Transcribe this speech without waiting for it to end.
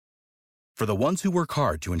For the ones who work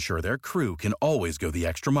hard to ensure their crew can always go the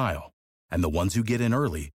extra mile, and the ones who get in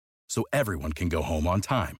early so everyone can go home on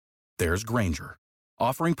time, there's Grainger,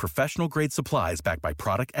 offering professional-grade supplies backed by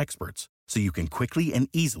product experts so you can quickly and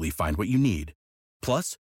easily find what you need.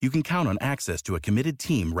 Plus, you can count on access to a committed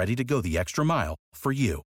team ready to go the extra mile for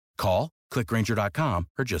you. Call, click Grainger.com,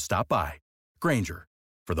 or just stop by. Grainger,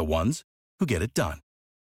 for the ones who get it done.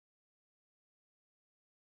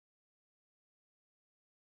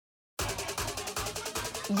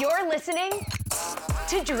 You're listening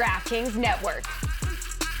to DraftKings Network.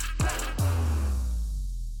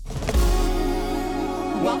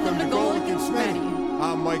 Welcome to Golic and Smitty.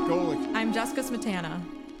 I'm Mike Golic. I'm Jessica Smetana.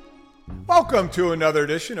 Welcome to another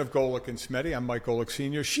edition of Golic and Smitty. I'm Mike Golic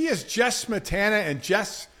Sr. She is Jess Smetana, and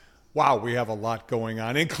Jess, wow, we have a lot going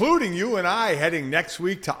on, including you and I heading next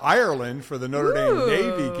week to Ireland for the Notre Dame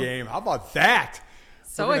Navy game. How about that?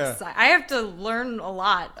 So excited. I have to learn a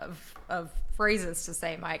lot of phrases to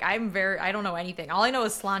say, Mike. I don't know anything. All I know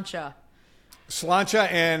is sláinte.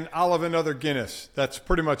 Sláinte and olive and other Guinness. That's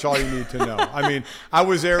pretty much all you need to know. I mean, I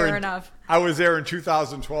was there. Fair enough. I was there in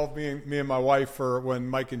 2012. Me and my wife for when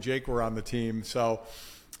Mike and Jake were on the team. So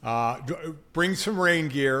bring some rain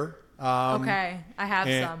gear. Okay, I have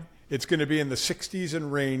some. It's going to be in the 60s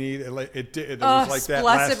and rainy. It was like that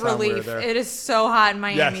last blessed time we were relief. there. It is so hot in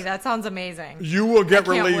Miami. Yes. That sounds amazing. You will get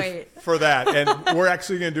I can't relief wait. for that. And we're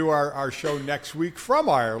actually going to do our show next week from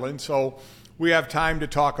Ireland. So we have time to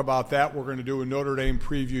talk about that. We're going to do a Notre Dame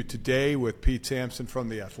preview today with Pete Sampson from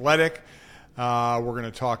The Athletic. We're going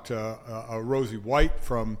to talk to Rosie White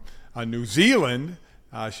from New Zealand.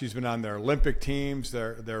 She's been on their Olympic teams,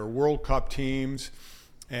 their World Cup teams.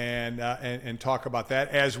 And talk about that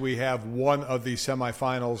as we have one of the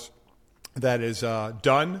semifinals that is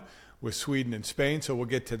done with Sweden and Spain. So we'll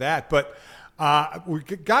get to that. But we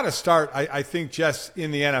got to start, I think, just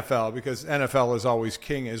in the NFL, because NFL is always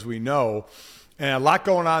king, as we know. And a lot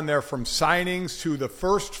going on there, from signings to the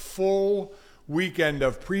first full weekend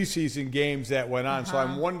of preseason games that went on. So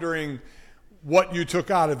I'm wondering what you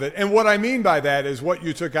took out of it. And what I mean by that is what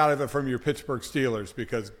you took out of it from your Pittsburgh Steelers,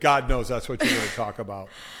 because God knows that's what you're going to talk about.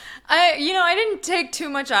 I didn't take too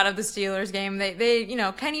much out of the Steelers game. They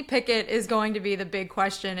Kenny Pickett is going to be the big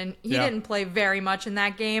question, and he didn't play very much in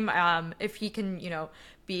that game. If he can,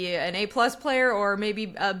 be an A+ player or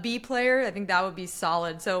maybe a B player, I think that would be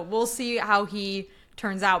solid. So we'll see how he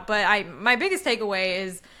turns out. But my biggest takeaway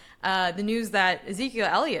is the news that Ezekiel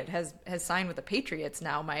Elliott has signed with the Patriots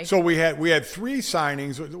now, Mike. So we had three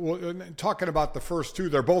signings. Talking about the first two,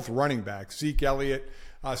 they're both running backs. Zeke Elliott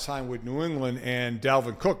signed with New England, and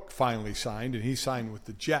Dalvin Cook finally signed, and he signed with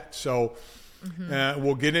the Jets. So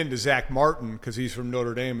we'll get into Zach Martin because he's from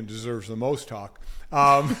Notre Dame and deserves the most talk.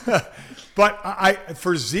 But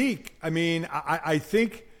for Zeke, I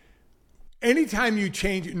think anytime you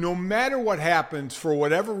change, no matter what happens, for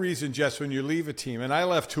whatever reason, Jess, when you leave a team, and I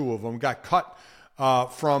left two of them, got cut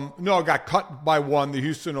by one, the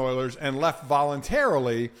Houston Oilers, and left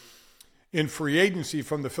voluntarily in free agency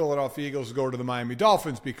from the Philadelphia Eagles to go to the Miami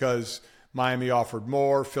Dolphins because Miami offered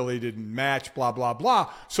more, Philly didn't match, blah, blah, blah.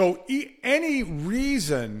 So any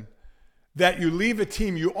reason that you leave a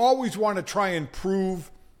team, you always want to try and prove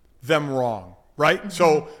them wrong, right? Mm-hmm.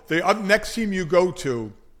 So the next team you go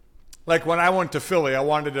to, like when I went to Philly, I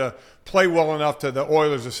wanted to play well enough to the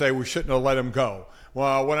Oilers to say we shouldn't have let him go.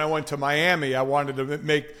 Well, when I went to Miami, I wanted to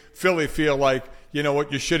make Philly feel like, you know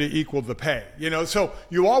what, you should have equaled the pay. So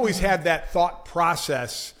you always have that thought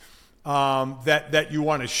process that you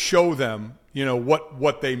want to show them,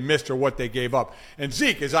 what they missed or what they gave up. And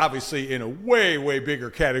Zeke is obviously in a way, way bigger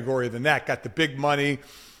category than that. Got the big money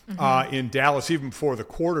in Dallas, even before the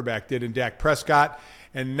quarterback did in Dak Prescott.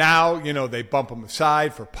 And now, they bump him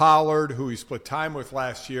aside for Pollard, who he split time with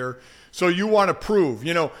last year. So you want to prove,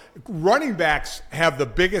 running backs have the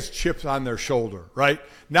biggest chips on their shoulder, right?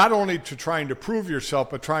 Not only to trying to prove yourself,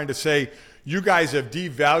 but trying to say, you guys have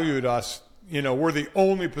devalued us. We're the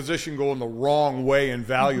only position going the wrong way in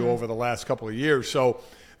value over the last couple of years. So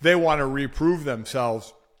they want to reprove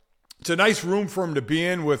themselves. It's a nice room for him to be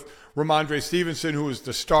in with Ramondre Stevenson, who is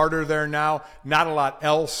the starter there now. Not a lot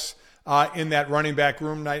else in that running back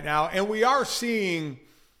room right now. And we are seeing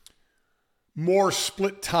more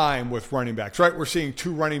split time with running backs, right? We're seeing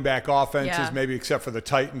two running back offenses, maybe except for the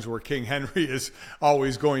Titans, where King Henry is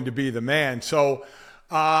always going to be the man. So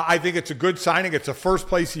I think it's a good signing. It's the first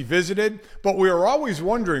place he visited. But we are always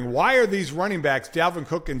wondering, why are these running backs, Dalvin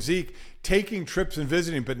Cook and Zeke, taking trips and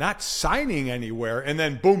visiting but not signing anywhere? And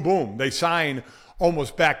then boom, boom, they sign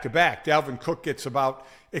almost back-to-back. Dalvin Cook gets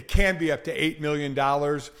it can be up to $8 million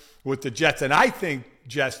with the Jets. And I think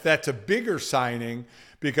Jess, that's a bigger signing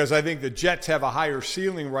because I think the Jets have a higher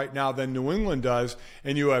ceiling right now than New England does.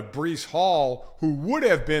 And you have Breece Hall, who would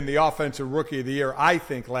have been the offensive rookie of the year, I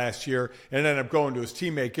think, last year, and ended up going to his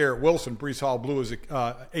teammate Garrett Wilson. Breece Hall blew his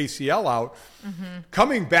ACL out.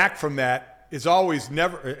 Coming back from that is always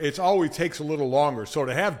takes a little longer. So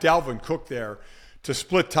to have Dalvin Cook there to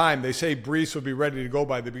split time, they say Breece will be ready to go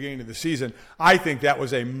by the beginning of the season. I think that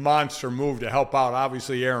was a monster move to help out,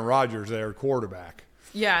 obviously, Aaron Rodgers, their quarterback.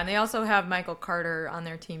 Yeah, and they also have Michael Carter on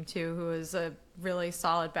their team, too, who is a really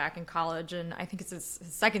solid back in college, and I think it's his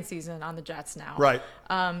second season on the Jets now. Right.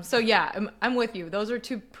 So, yeah, I'm with you. Those are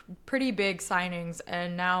two pretty big signings,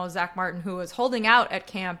 and now Zach Martin, who was holding out at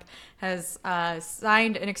camp, has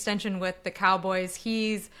signed an extension with the Cowboys.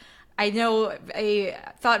 I know,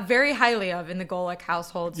 thought very highly of in the Golick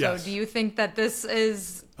household. So Yes. do you think that this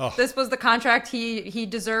was the contract he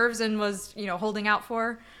deserves and was, holding out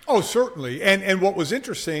for? Oh, certainly. And what was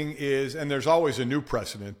interesting is, and there's always a new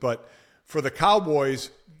precedent, but for the Cowboys,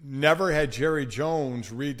 never had Jerry Jones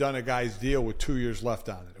redone a guy's deal with 2 years left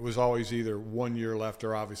on it. It was always either 1 year left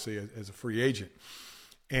or obviously as a free agent.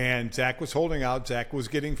 And Zach was holding out. Zach was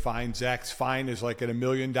getting fined. Zach's fine is like at $1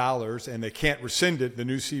 million, and they can't rescind it. The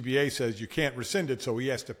new CBA says you can't rescind it, so he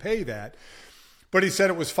has to pay that. But he said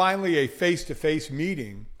it was finally a face-to-face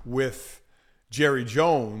meeting with Jerry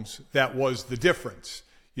Jones that was the difference.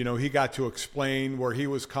 He got to explain where he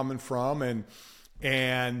was coming from,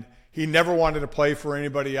 and he never wanted to play for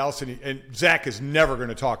anybody else. And Zach is never going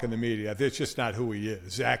to talk in the media. It's just not who he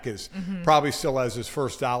is. Zach is probably still has his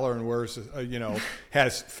first dollar and wears,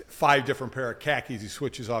 has 5 different pair of khakis he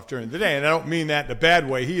switches off during the day. And I don't mean that in a bad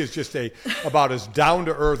way. He is just about as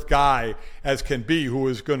down-to-earth guy as can be, who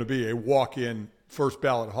is going to be a walk-in first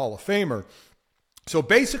ballot Hall of Famer. So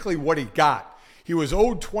basically what he got, he was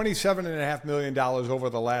owed $27.5 million over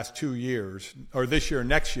the last 2 years, or this year and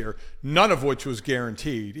next year, none of which was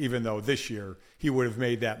guaranteed, even though this year he would have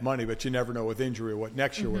made that money, but you never know with injury what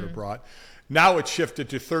next year would have brought. Now it's shifted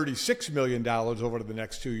to $36 million over the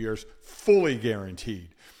next 2 years, fully guaranteed.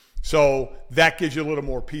 So that gives you a little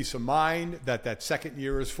more peace of mind that second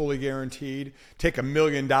year is fully guaranteed. Take $1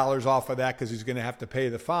 million off of that because he's going to have to pay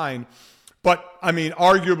the fine. But, I mean,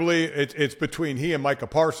 arguably, it's between he and Micah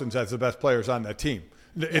Parsons as the best players on that team.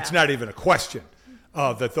 It's not even a question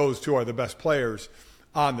that those two are the best players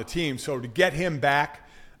on the team. So to get him back,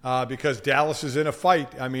 because Dallas is in a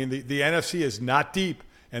fight, I mean, the NFC is not deep,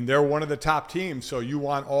 and they're one of the top teams. So you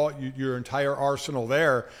want your entire arsenal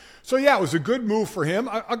there. So, yeah, it was a good move for him.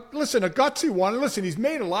 Listen, a gutsy one. Listen, he's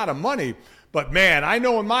made a lot of money. But, man, I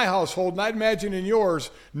know in my household, and I'd imagine in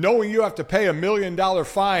yours, knowing you have to pay $1 million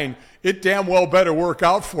fine, it damn well better work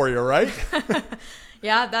out for you, right?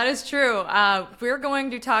 Yeah, that is true. We're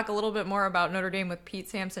going to talk a little bit more about Notre Dame with Pete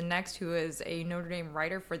Sampson next, who is a Notre Dame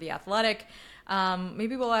writer for The Athletic.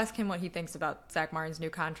 Maybe we'll ask him what he thinks about Zach Martin's new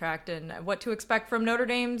contract and what to expect from Notre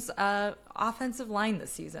Dame's offensive line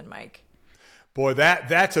this season, Mike. Boy,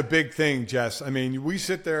 that's a big thing, Jess. I mean, we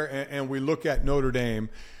sit there and we look at Notre Dame.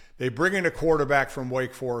 They bring in a quarterback from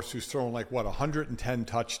Wake Forest who's thrown 110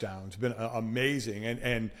 touchdowns. Been amazing.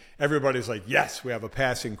 And everybody's like, yes, we have a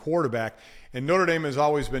passing quarterback. And Notre Dame has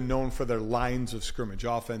always been known for their lines of scrimmage,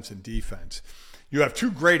 offense and defense. You have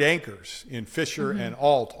 2 great anchors in Fisher and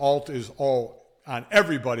Alt. Alt is all on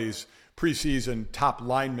everybody's preseason top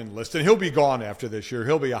lineman list. And he'll be gone after this year.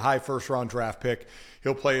 He'll be a high first-round draft pick.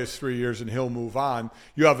 He'll play his 3 years and he'll move on.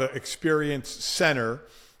 You have an experienced center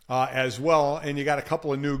as well, and you got a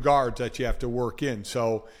couple of new guards that you have to work in.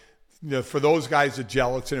 So, for those guys to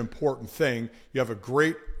gel, it's an important thing. You have a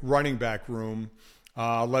great running back room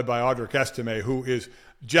led by Audric Estime, who is,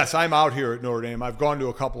 Jess, I'm out here at Notre Dame. I've gone to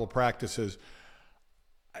a couple of practices.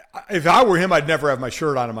 If I were him, I'd never have my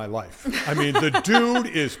shirt on in my life. I mean, the dude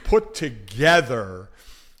is put together,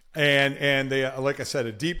 and they, like I said,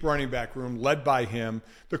 a deep running back room led by him.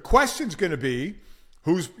 The question's going to be,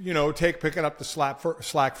 who's, picking up the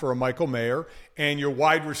slack for a Michael Mayer, and your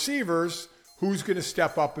wide receivers, who's going to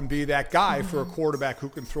step up and be that guy for a quarterback who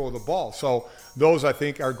can throw the ball. So those, I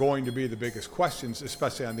think, are going to be the biggest questions,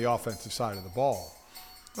 especially on the offensive side of the ball.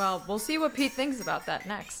 Well, we'll see what Pete thinks about that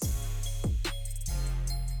next.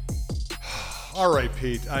 All right,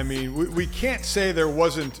 Pete. I mean, we can't say there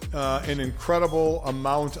wasn't an incredible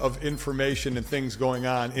amount of information and things going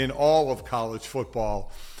on in all of college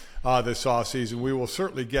football this offseason. We will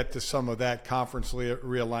certainly get to some of that conference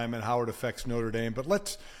realignment, how it affects Notre Dame. But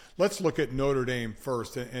let's look at Notre Dame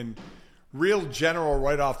first. And real general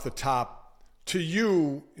right off the top, to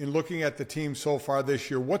you, in looking at the team so far this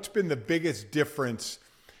year, what's been the biggest difference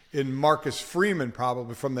in Marcus Freeman,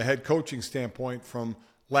 probably from the head coaching standpoint, from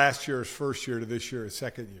last year's first year to this year his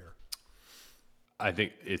second year? I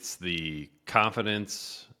think it's the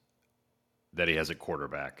confidence that he has at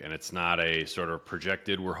quarterback, and it's not a sort of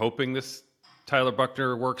projected, we're hoping this Tyler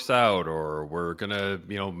Buchner works out, or we're going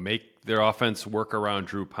to, make their offense work around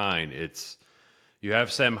Drew Pine. It's, you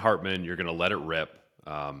have Sam Hartman, you're going to let it rip.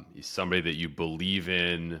 He's somebody that you believe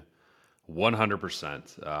in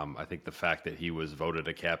 100%. I think the fact that he was voted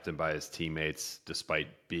a captain by his teammates,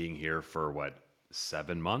 despite being here for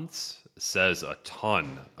 7 months, says a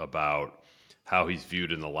ton about how he's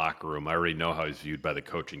viewed in the locker room. I already know how he's viewed by the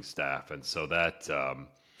coaching staff. And so that,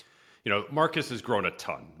 Marcus has grown a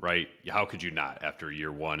ton, right? How could you not after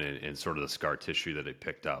year one and sort of the scar tissue that it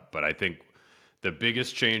picked up? But I think the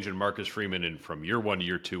biggest change in Marcus Freeman and from year one to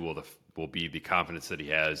year two will be the confidence that he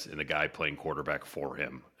has in the guy playing quarterback for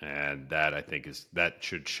him. And that, I think, that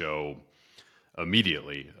should show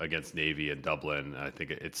immediately against Navy and Dublin. I think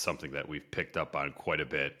it's something that we've picked up on quite a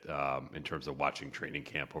bit in terms of watching training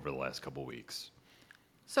camp over the last couple of weeks.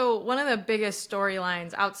 So one of the biggest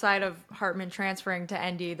storylines outside of Hartman transferring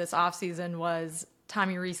to ND this offseason was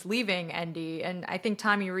Tommy Rees leaving ND. And I think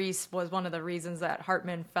Tommy Rees was one of the reasons that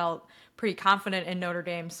Hartman felt pretty confident in Notre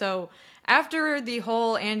Dame. So after the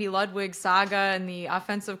whole Andy Ludwig saga and the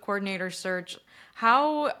offensive coordinator search,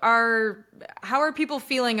 how are people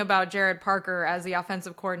feeling about Jared Parker as the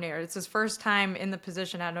offensive coordinator? It's his first time in the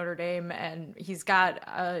position at Notre Dame, and he's got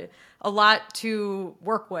a lot to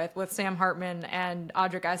work with Sam Hartman and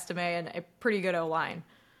Audric Estime and a pretty good O-line.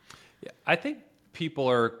 Yeah, I think people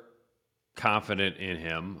are confident in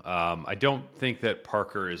him. I don't think that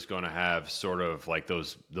Parker is going to have sort of like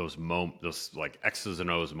those like X's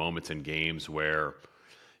and O's moments in games where,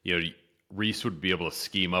 Reese would be able to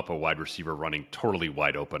scheme up a wide receiver running totally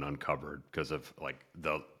wide open, uncovered because of like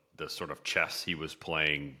the sort of chess he was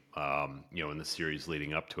playing, in the series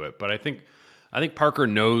leading up to it. But I think Parker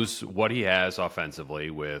knows what he has offensively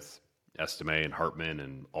with Estime and Hartman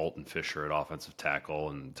and Alton Fisher at offensive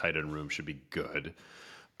tackle, and tight end room should be good.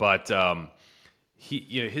 But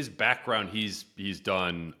his background, he's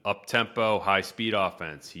done up tempo, high speed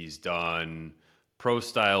offense. He's done pro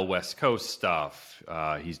style West Coast stuff.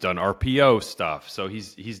 He's done RPO stuff. So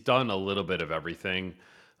he's done a little bit of everything.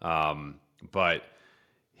 But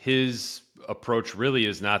his approach really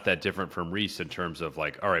is not that different from Reese in terms of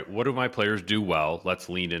like, all right, what do my players do well? Let's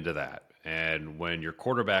lean into that. And when your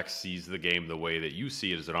quarterback sees the game the way that you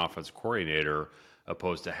see it as an offensive coordinator,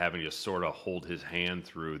 opposed to having to sort of hold his hand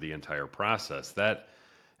through the entire process, that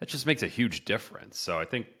just makes a huge difference. So I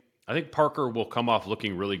think Parker will come off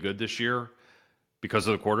looking really good this year because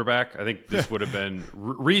of the quarterback. I think this would have been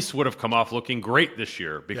Reese would have come off looking great this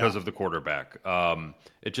year because of the quarterback.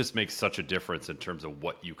 It just makes such a difference in terms of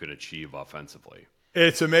what you can achieve offensively.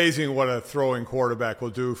 It's amazing what a throwing quarterback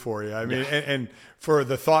will do for you. I mean, and for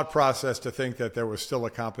the thought process to think that there was still a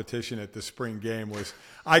competition at the spring game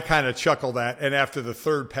I kind of chuckled at. And after the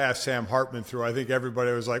third pass Sam Hartman threw, I think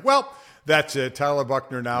everybody was like, well, that's it. Tyler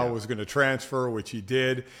Buchner now was going to transfer, which he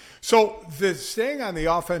did. So staying on the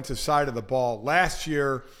offensive side of the ball, last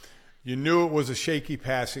year you knew it was a shaky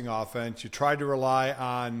passing offense. You tried to rely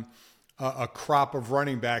on a crop of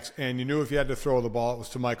running backs, and you knew if you had to throw the ball, it was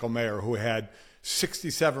to Michael Mayer, who had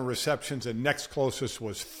 67 receptions, and next closest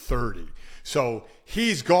was 30. So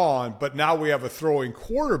he's gone, but now we have a throwing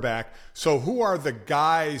quarterback. So who are the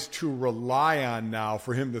guys to rely on now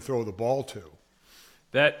for him to throw the ball to?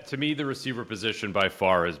 That, to me, the receiver position by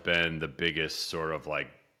far has been the biggest sort of like,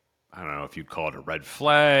 I don't know if you'd call it a red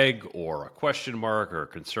flag or a question mark or a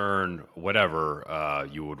concern, whatever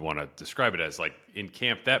you would want to describe it as. Like in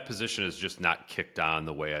camp, that position is just not kicked on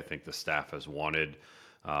the way I think the staff has wanted.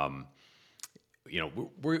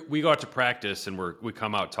 We go out to practice and we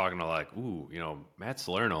come out talking to like, ooh, Matt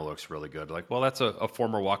Salerno looks really good. Like, well, that's a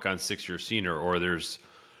former walk-on 6-year senior, or there's,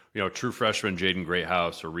 true freshman Jaden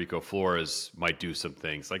Greathouse or Rico Flores might do some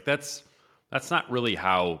things. Like that's not really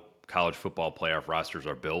how college football playoff rosters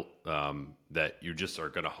are built. That you just are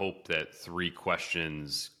going to hope that 3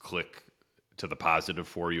 questions click to the positive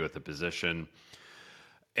for you at the position.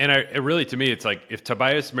 And to me, it's like if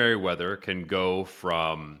Tobias Merriweather can go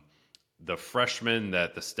from the freshman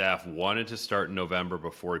that the staff wanted to start in November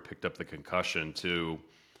before he picked up the concussion to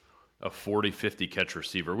a 40-50 catch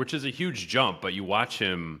receiver, which is a huge jump, but you watch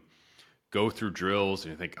him go through drills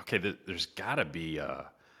and you think, okay, there's got to be a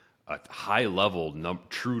high-level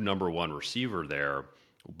true number one receiver there,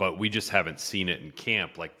 but we just haven't seen it in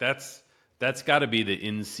camp. Like that's got to be the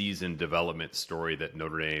in-season development story that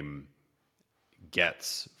Notre Dame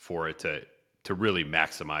gets for it to really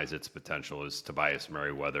maximize its potential is Tobias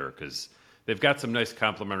Merriweather, because they've got some nice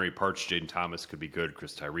complementary parts. Jaden Thomas could be good.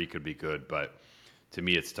 Chris Tyree could be good. But to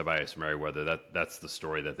me, it's Tobias Merriweather. That's the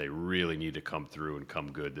story that they really need to come through and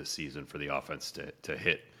come good this season for the offense to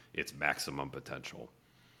hit its maximum potential.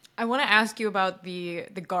 I want to ask you about the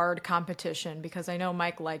guard competition because I know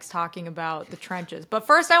Mike likes talking about the trenches. But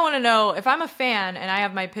first, I want to know, if I'm a fan and I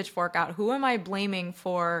have my pitchfork out, who am I blaming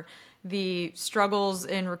for the struggles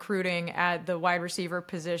in recruiting at the wide receiver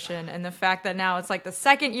position and the fact that now it's like the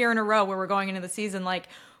second year in a row where we're going into the season, like,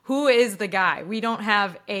 who is the guy? We don't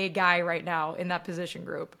have a guy right now in that position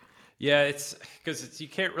group. Yeah, it's because you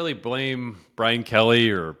can't really blame Brian Kelly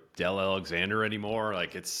or Dell Alexander anymore.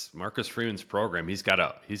 Like, it's Marcus Freeman's program. He's got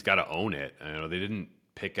to own it. You know, they didn't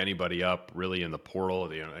pick anybody up really in the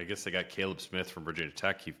portal. You know, I guess they got Caleb Smith from Virginia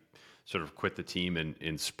Tech. He sort of quit the team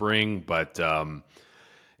in spring, but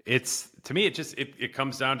it's, to me, it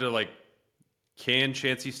comes down to, like, can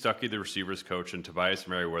Chancey Stuckey, the receivers coach, and Tobias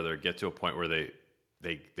Merriweather get to a point where they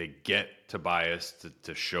get Tobias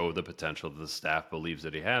to show the potential that the staff believes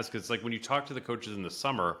that he has? Because, like, when you talk to the coaches in the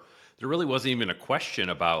summer, there really wasn't even a question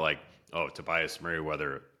about, like, oh, Tobias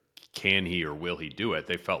Merriweather, can he or will he do it?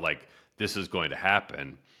 They felt like this is going to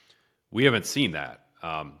happen. We haven't seen that.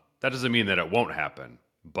 That doesn't mean that it won't happen,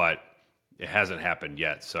 but it hasn't happened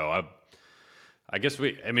yet. So I guess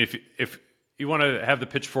if you want to have the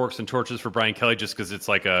pitchforks and torches for Brian Kelly just because it's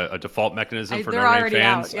like a default mechanism for Notre Dame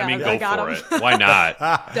fans, yeah, go for it. Why not?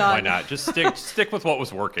 Why not? Just stick with what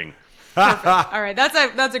was working. Perfect. All right,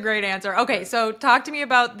 that's a great answer. Okay, so talk to me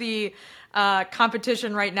about the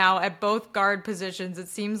competition right now at both guard positions. It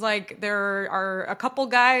seems like there are a couple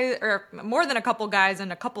guys, or more than a couple guys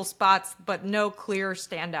in a couple spots, but no clear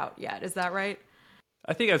standout yet. Is that right?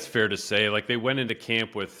 I think that's fair to say. Like, they went into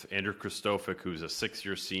camp with Andrew Kristofic, who's a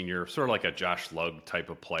 6-year senior, sort of like a Josh Lugg type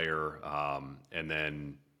of player. And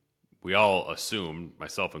then we all assumed,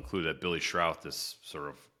 myself included, that Billy Schrouth, this sort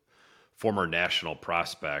of former national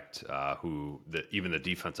prospect, who even the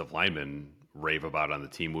defensive linemen rave about on the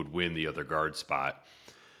team, would win the other guard spot.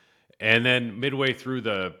 And then midway through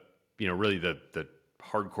the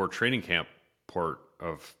hardcore training camp part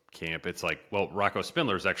of camp, it's like, well, Rocco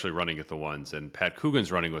Spindler is actually running with the ones, and Pat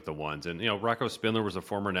Coogan's running with the ones. And, Rocco Spindler was a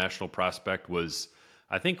former national prospect, was,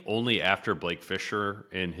 I think, only after Blake Fisher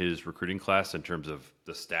in his recruiting class in terms of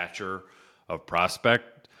the stature of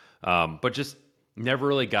prospect, but just never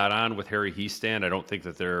really got on with Harry Hiestand. I don't think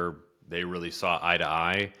that they really saw eye to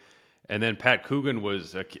eye. And then Pat Coogan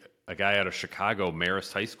was a guy out of Chicago,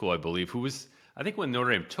 Marist High School, I believe, who was, I think when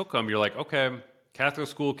Notre Dame took him, you're like, okay, Catholic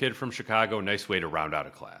school kid from Chicago, nice way to round out a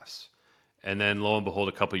class. And then lo and behold,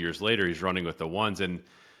 a couple years later, he's running with the ones. And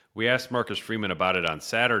we asked Marcus Freeman about it on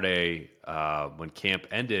Saturday when camp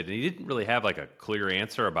ended, and he didn't really have like a clear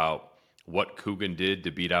answer about what Coogan did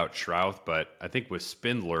to beat out Schrouth. But I think with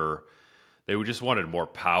Spindler, they just wanted more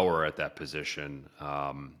power at that position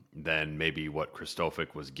than maybe what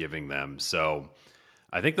Kristofic was giving them. So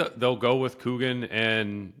I think that they'll go with Coogan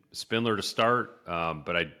and Spindler to start,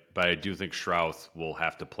 but I do think Schrouth will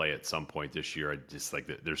have to play at some point this year. I just like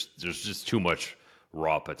that there's just too much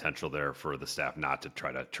raw potential there for the staff not to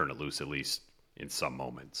try to turn it loose, at least in some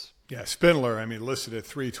moments. Yeah, Spindler, listed at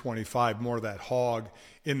 325, more of that hog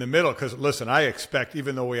in the middle. Because, listen, I expect,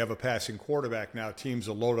 even though we have a passing quarterback now, teams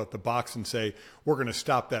will load up the box and say, we're going to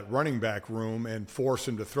stop that running back room and force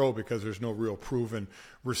him to throw because there's no real proven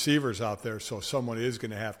receivers out there. So someone is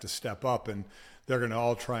going to have to step up, and they're going to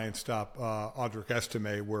all try and stop Audric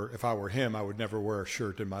Estime, where if I were him, I would never wear a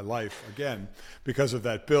shirt in my life again because of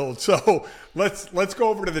that build. So let's go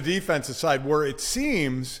over to the defensive side, where it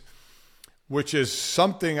seems – which is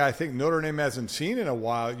something I think Notre Dame hasn't seen in a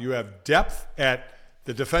while. You have depth at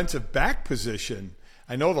the defensive back position.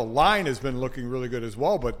 I know the line has been looking really good as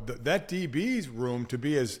well, but that DB's room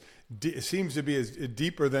seems to be as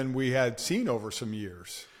deeper than we had seen over some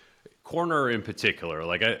years. Corner in particular,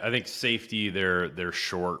 like I think safety, they're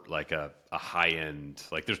short, like a high end.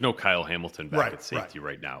 Like, there's no Kyle Hamilton back at safety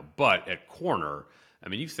right now, but at corner,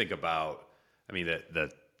 you think about, the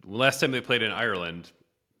last time they played in Ireland,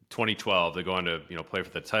 2012, they go on to play for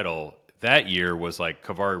the title. That year was like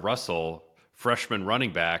Kavari Russell, freshman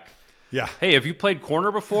running back. Yeah. Hey, have you played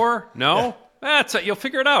corner before? No? Yeah. You'll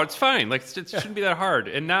figure it out. It's fine. Like, it shouldn't be that hard.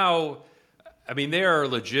 And now, they are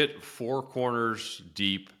legit 4 corners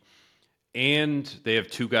deep, and they have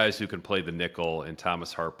 2 guys who can play the nickel, and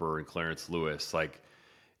Thomas Harper and Clarence Lewis. Like,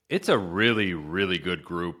 it's a really, really good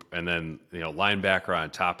group. And then, linebacker on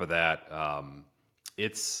top of that.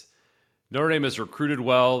 Notre Dame has recruited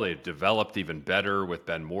well. They've developed even better with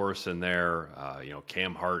Ben Morrison there.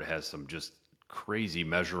 Cam Hart has some just crazy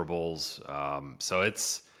measurables. So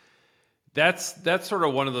That's sort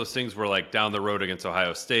of one of those things where, like, down the road against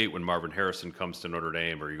Ohio State, when Marvin Harrison comes to Notre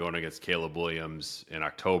Dame, or you're going against Caleb Williams in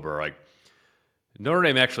October, like, Notre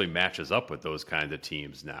Dame actually matches up with those kinds of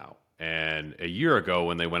teams now. And a year ago,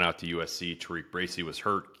 when they went out to USC, Tariq Bracy was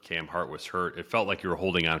hurt, Cam Hart was hurt. It felt like you were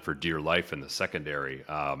holding on for dear life in the secondary.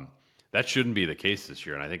 That shouldn't be the case this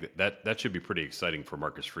year, and I think that should be pretty exciting for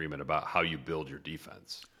Marcus Freeman about how you build your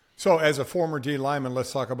defense. So as a former D lineman,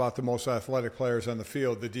 let's talk about the most athletic players on the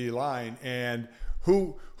field, the D line. And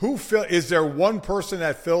is there one person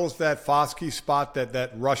that fills that Foskey spot,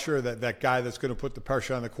 that rusher, that guy that's going to put the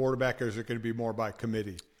pressure on the quarterback, or is it going to be more by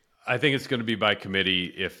committee? I think it's going to be by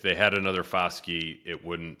committee. If they had another Foskey, it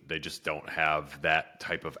wouldn't. They just don't have that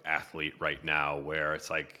type of athlete right now where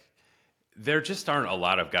it's like there just aren't a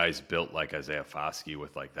lot of guys built like Isaiah Foskey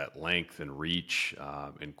with like that length and reach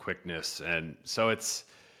and quickness. And so it's,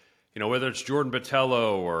 whether it's Jordan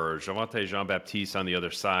Botello or Javonte Jean-Baptiste on the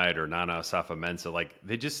other side or Nana Asafa-Mensah, like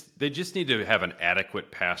they just need to have an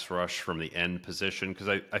adequate pass rush from the end position, because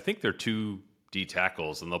I think they're 2 D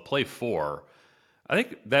tackles and they'll play 4. I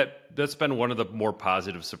think that's been one of the more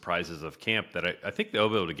positive surprises of camp, that I think they'll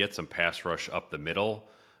be able to get some pass rush up the middle,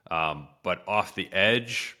 but off the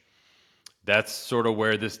edge, that's sort of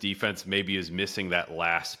where this defense maybe is missing that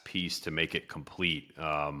last piece to make it complete.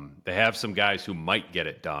 They have some guys who might get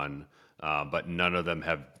it done, but none of them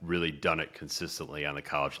have really done it consistently on the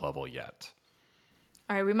college level yet.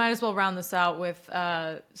 All right, we might as well round this out with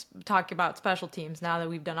talking about special teams now that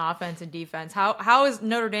we've done offense and defense. How is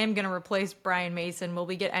Notre Dame going to replace Brian Mason? Will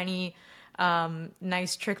we get any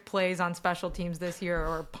nice trick plays on special teams this year,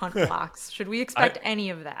 or punt blocks? Should we expect any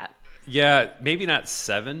of that? Yeah, maybe not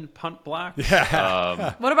 7 punt blocks.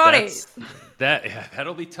 Yeah. What about 8?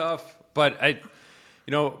 That'll be tough. But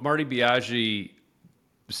Marty Biaggi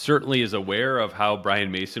certainly is aware of how Brian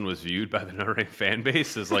Mason was viewed by the Notre Dame fan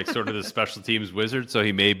base as like sort of the special teams wizard. So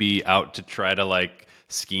he may be out to try to like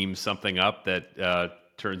scheme something up that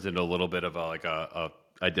turns into a little bit of a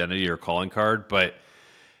identity or calling card. But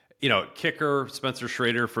kicker Spencer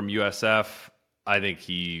Schrader from USF, I think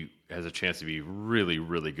he has a chance to be really,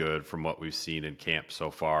 really good from what we've seen in camp so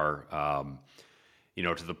far.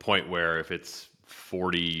 To the point where if it's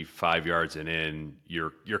 45 yards and in,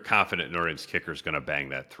 you're confident Notre Dame's kicker is going to bang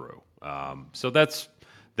that through. So that's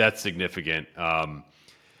significant.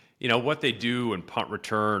 What they do in punt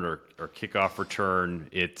return or kickoff return,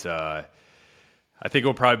 I think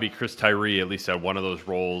it'll probably be Chris Tyree, at least at one of those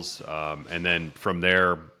roles. And then from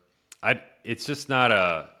there, it's just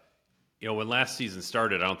not when last season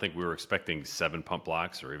started, I don't think we were expecting 7 punt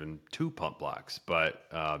blocks or even 2 punt blocks, but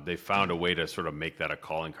they found a way to sort of make that a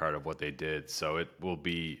calling card of what they did. So I'll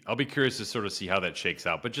be curious to sort of see how that shakes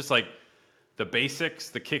out. But just like the basics,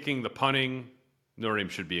 the kicking, the punting, Notre Dame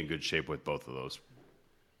should be in good shape with both of those.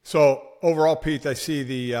 So overall, Pete, I see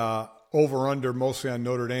the over-under mostly on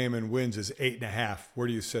Notre Dame and wins is 8.5. Where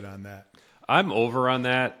do you sit on that? I'm over on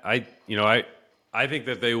that. I think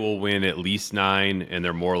that they will win at least 9, and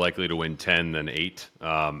they're more likely to win 10 than 8.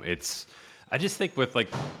 I just think with like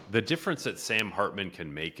the difference that Sam Hartman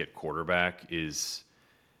can make at quarterback is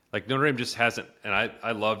like Notre Dame just hasn't. And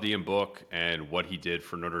I loved Ian Book and what he did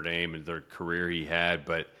for Notre Dame and their career he had.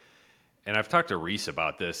 And I've talked to Reese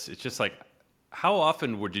about this. It's just like, how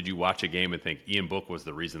often did you watch a game and think Ian Book was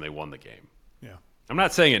the reason they won the game? Yeah, I'm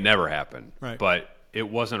not saying it never happened, right, but it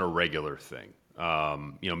wasn't a regular thing.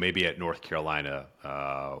 Maybe at North Carolina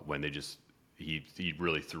when he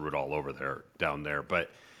really threw it all over down there. But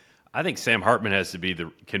I think Sam Hartman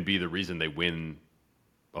can be the reason they win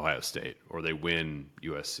Ohio State or they win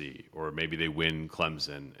USC or maybe they win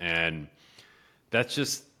Clemson, and that's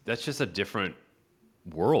just a different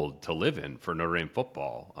world to live in for Notre Dame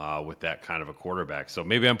football with that kind of a quarterback. So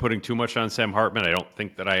maybe I'm putting too much on Sam Hartman. I don't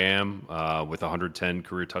think that I am with 110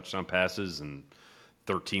 career touchdown passes and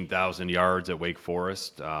 13,000 yards at Wake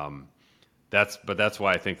Forest. That's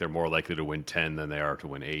why I think they're more likely to win 10 than they are to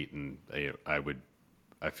win 8. And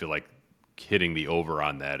I feel like hitting the over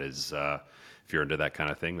on that is, if you're into that kind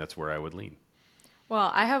of thing, that's where I would lean. Well,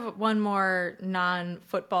 I have one more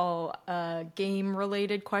non-football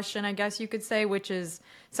game-related question, I guess you could say, which is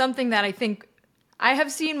something that I think I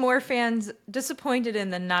have seen more fans disappointed in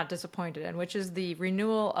than not disappointed in, which is the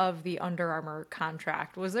renewal of the Under Armour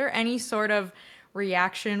contract. Was there any sort of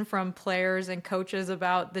reaction from players and coaches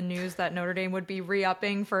about the news that Notre Dame would be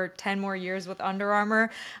re-upping for 10 more years with Under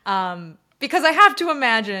Armour? Because I have to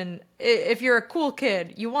imagine if you're a cool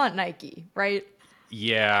kid, you want Nike, right?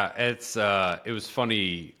 Yeah, it was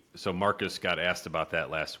funny. So Marcus got asked about that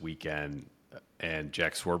last weekend, and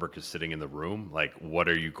Jack Swarbrick is sitting in the room, like, what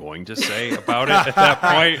are you going to say about it at that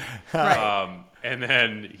point? Right. And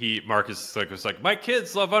then Marcus was like, my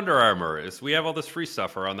kids love Under Armour. We have all this free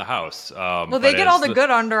stuff around the house. Well, they get all the good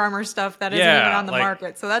Under Armour stuff that isn't even on the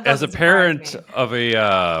market, so that doesn't as a parent surprise me.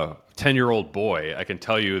 of a 10-year-old boy, I can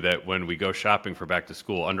tell you that when we go shopping for back to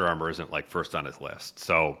school, Under Armour isn't like first on his list.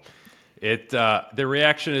 So the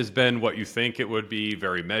reaction has been what you think it would be,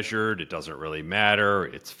 very measured. It doesn't really matter.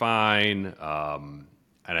 It's fine. And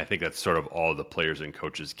I think that's sort of all the players and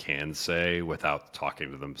coaches can say without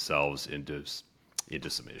talking to themselves into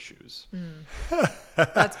some issues.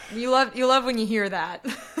 You love when you hear that.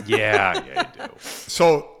 Yeah, you do.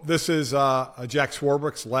 So this is Jack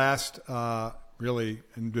Swarbrick's last, really,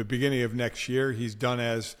 in the beginning of next year. He's done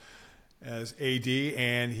as AD,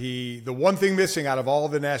 and the one thing missing out of all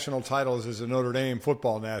the national titles is a Notre Dame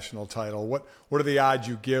football national title. What are the odds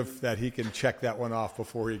you give that he can check that one off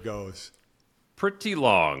before he goes? Pretty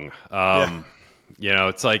long.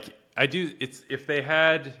 It's like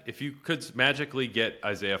if you could magically get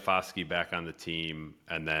Isaiah Foskey back on the team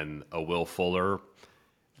and then a Will Fuller,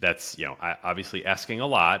 that's, obviously asking a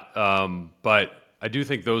lot. But I do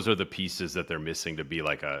think those are the pieces that they're missing to be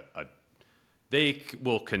like they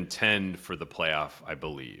will contend for the playoff, I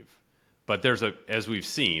believe. But as we've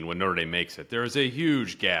seen, when Notre Dame makes it, there is a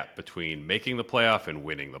huge gap between making the playoff and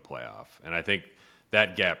winning the playoff. And I think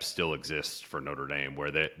that gap still exists for Notre Dame,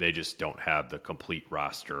 where they just don't have the complete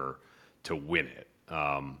roster to win it.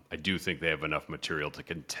 I do think they have enough material to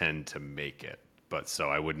contend to make it. But so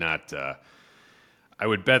I would not. I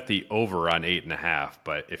would bet the over on 8.5.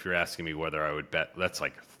 But if you're asking me whether I would bet, that's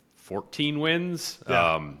like 14 wins.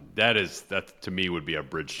 Yeah. That to me would be a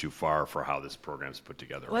bridge too far for how this program's put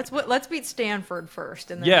together. Let's beat Stanford first.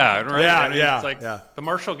 And then It's like the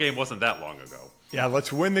Marshall game wasn't that long ago. Yeah,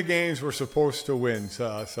 let's win the games we're supposed to win.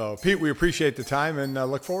 So Pete, we appreciate the time and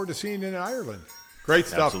look forward to seeing you in Ireland. Great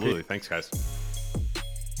stuff, Absolutely. Pete. Thanks, guys.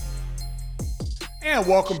 And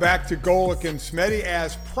welcome back to Golic and Smetty.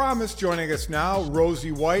 As promised, joining us now,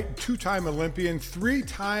 Rosie White, two-time Olympian,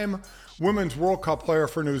 three-time Women's World Cup player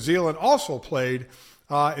for New Zealand, also played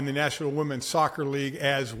in the National Women's Soccer League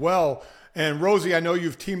as well. And Rosie, I know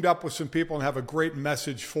you've teamed up with some people and have a great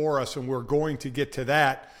message for us, and we're going to get to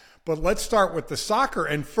that. But let's start with the soccer.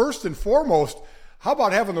 And first and foremost, how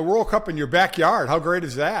about having the World Cup in your backyard? How great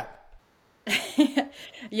is that?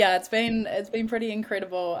 Yeah, it's been pretty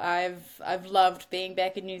incredible. I've loved being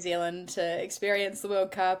back in New Zealand to experience the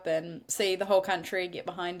World Cup and see the whole country get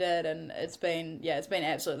behind it, and it's been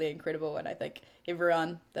absolutely incredible. And I think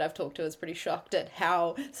everyone that I've talked to is pretty shocked at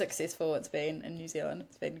how successful it's been in New Zealand.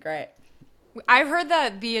 It's been great. I've heard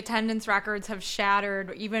that the attendance records have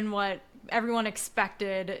shattered even what everyone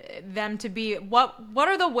expected them to be. What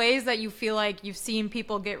are the ways that you feel like you've seen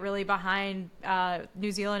people get really behind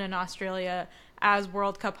New Zealand and Australia as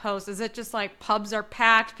World Cup hosts? Is it just like pubs are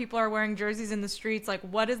packed, people are wearing jerseys in the streets? Like,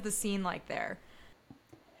 what is the scene like there?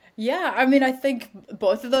 Yeah, I mean, I think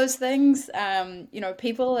both of those things,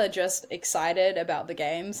 people are just excited about the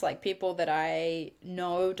games. Like, people that I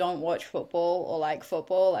know don't watch football or like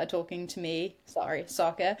football are talking to me,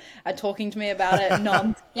 soccer, are talking to me about it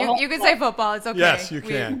non-stop. You can say football, it's okay. Yes, you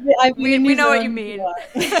can. We know what you mean.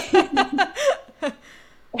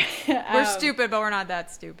 We're stupid, but we're not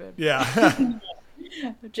that stupid. Yeah.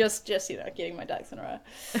 just getting my ducks in a row.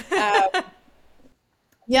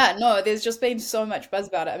 Yeah, no, there's just been so much buzz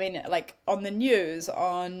about it. I mean, like on the news,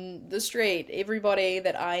 on the street, everybody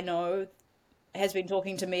that I know has been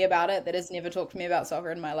talking to me about it that has never talked to me about soccer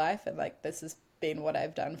in my life. And like, this has been what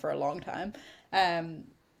I've done for a long time. And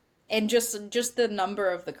just the number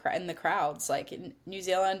of in the crowds, like New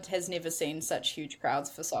Zealand has never seen such huge crowds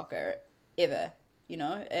for soccer ever,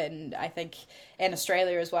 and I think in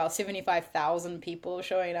Australia as well, 75,000 people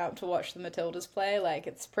showing up to watch the Matildas play. Like,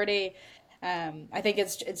 it's pretty... I think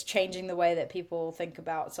it's changing the way that people think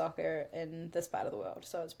about soccer in this part of the world.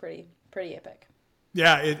 So it's pretty epic.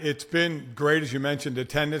 Yeah, it's been great, as you mentioned,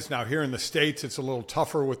 attendance. Now here in the States, it's a little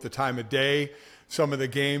tougher with the time of day. Some of the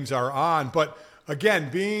games are on. But again,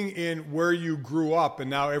 being in where you grew up and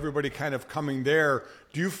now everybody kind of coming there,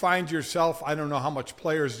 do you find yourself, I don't know how much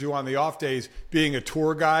players do on the off days, being a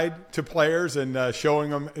tour guide to players and showing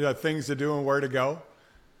them things to do and where to go?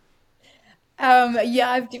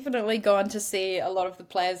 Yeah, I've definitely gone to see a lot of the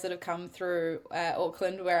players that have come through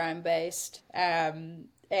Auckland, where I'm based. And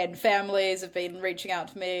families have been reaching out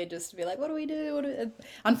to me just to be like, what do we do?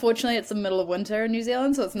 Unfortunately, it's the middle of winter in New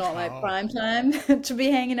Zealand, so it's not like prime time to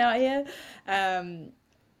be hanging out here.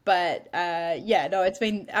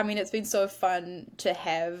 It's been so fun to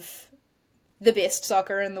have the best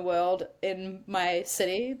soccer in the world in my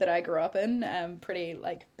city that I grew up in. Pretty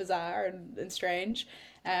like bizarre and strange.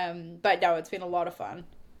 But no, it's been a lot of fun.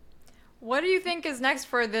 What do you think is next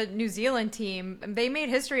for the New Zealand team? They made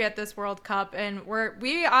history at this World Cup, and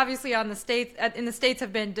we obviously in the States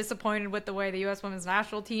have been disappointed with the way the U.S. women's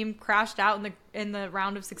national team crashed out in the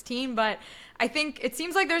round of 16. But I think it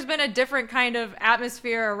seems like there's been a different kind of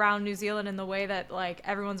atmosphere around New Zealand in the way that like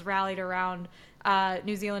everyone's rallied around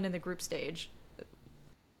New Zealand in the group stage.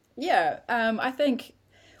 Yeah, I think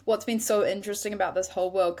what's been so interesting about this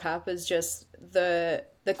whole World Cup is just the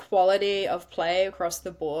quality of play across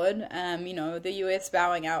the board. The US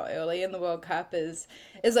bowing out early in the World Cup is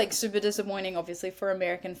like super disappointing, obviously, for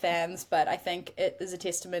American fans, but I think it is a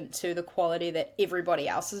testament to the quality that everybody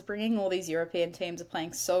else is bringing. All these European teams are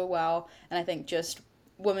playing so well, and I think just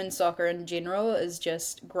women's soccer in general is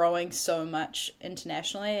just growing so much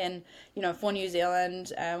internationally. And for New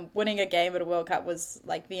Zealand, winning a game at a World Cup was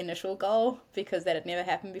like the initial goal, because that had never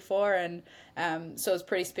happened before, and so it was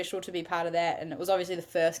pretty special to be part of that. And it was obviously the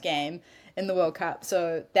first game in the World Cup,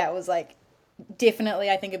 so that was like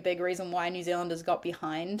definitely, I think, a big reason why New Zealanders got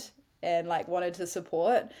behind and like wanted to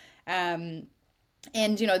support. And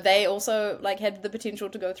they also like had the potential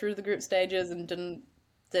to go through the group stages and didn't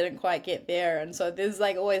quite get there. And so there's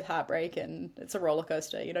like always heartbreak, and it's a roller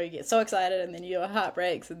coaster. You get so excited, and then your heart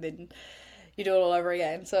breaks, and then you do it all over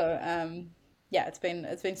again. So yeah, it's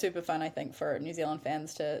been super fun, I think, for New Zealand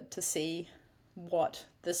fans to see what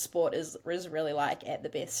this sport is really like at the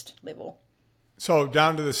best level. So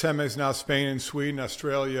down to the semis now, Spain and Sweden,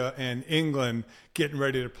 Australia and England getting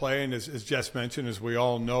ready to play. And as Jess mentioned, as we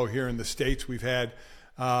all know, here in the States, we've had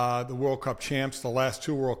the World Cup champs, the last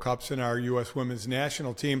two World Cups in our U.S. women's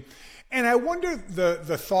national team. And I wonder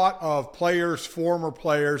the thought of players, former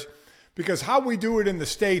players, because how we do it in the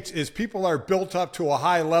States is people are built up to a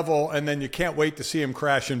high level, and then you can't wait to see them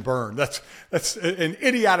crash and burn. That's an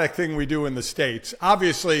idiotic thing we do in the States.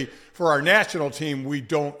 Obviously, for our national team, we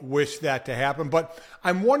don't wish that to happen. But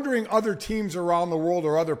I'm wondering, other teams around the world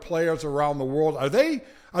or other players around the world, are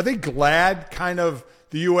they glad kind of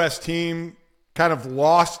the U.S. team kind of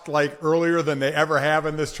lost like earlier than they ever have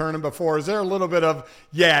in this tournament before? Is there a little bit of,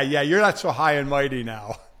 yeah, you're not so high and mighty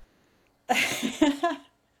now?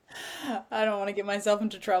 I don't want to get myself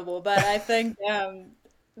into trouble, but I think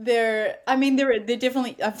they're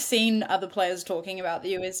definitely, I've seen other players talking about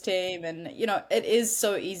the US team, and it is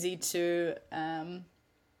so easy to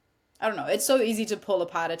it's so easy to pull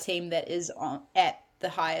apart a team that is at the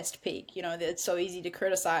highest peak. It's so easy to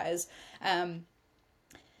criticize.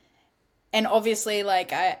 And obviously,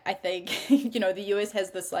 like, I think, the US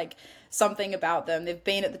has this, like, something about them. They've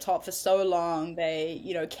been at the top for so long. They,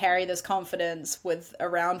 carry this confidence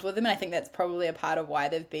around with them. And I think that's probably a part of why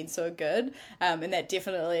they've been so good. And that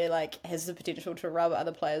definitely, like, has the potential to rub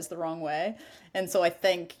other players the wrong way. And so I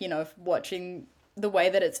think, watching the way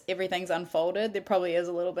that everything's unfolded, there probably is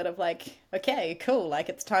a little bit of, like, okay, cool. Like,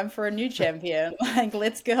 it's time for a new champion. Like,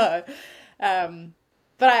 let's go.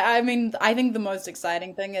 But I think the most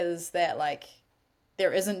exciting thing is that, like,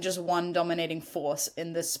 there isn't just one dominating force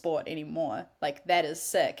in this sport anymore. Like, that is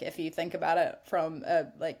sick if you think about it from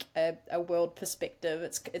a world perspective.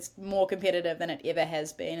 It's more competitive than it ever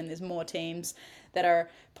has been, and there's more teams that are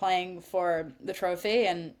playing for the trophy,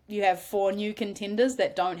 and you have 4 new contenders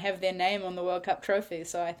that don't have their name on the World Cup trophy.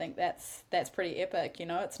 So I think that's pretty epic.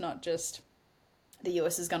 It's not just the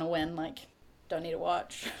US is going to win. Like, don't need to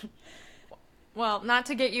watch. Well, not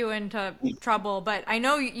to get you into trouble, but I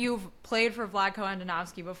know you've played for Vlatko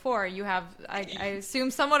Andonovski before. You have, I assume,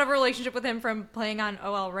 somewhat of a relationship with him from playing on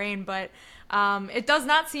OL Reign, but it does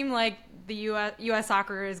not seem like the U.S.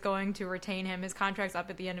 soccer is going to retain him. His contract's up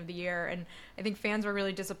at the end of the year, and I think fans were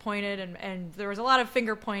really disappointed, and there was a lot of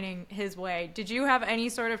finger pointing his way. Did you have any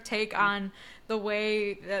sort of take on the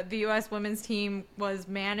way the U.S. women's team was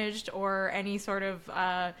managed, or any sort of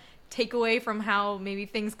takeaway from how maybe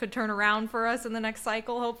things could turn around for us in the next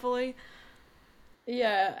cycle, hopefully?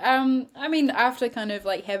 Yeah, after kind of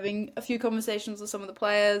like having a few conversations with some of the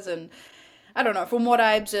players, and I don't know, from what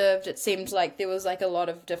I observed, it seemed like there was like a lot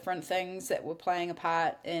of different things that were playing a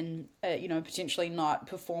part in, potentially not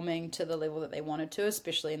performing to the level that they wanted to,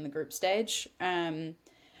 especially in the group stage.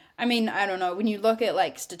 I don't know, when you look at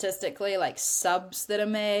like statistically, like subs that are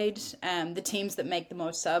made, the teams that make the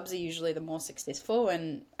most subs are usually the more successful,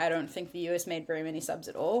 and I don't think the US made very many subs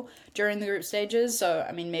at all during the group stages, so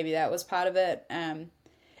maybe that was part of it.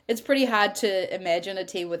 It's pretty hard to imagine a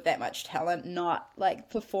team with that much talent not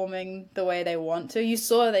like performing the way they want to. You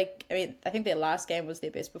saw I think their last game was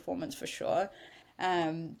their best performance for sure.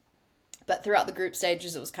 But throughout the group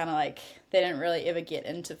stages, it was kind of like they didn't really ever get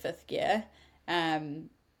into fifth gear. And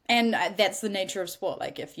that's the nature of sport.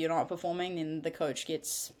 Like, if you're not performing, then the coach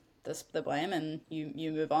gets the blame, and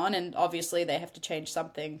you move on. And obviously, they have to change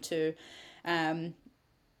something to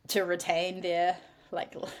retain their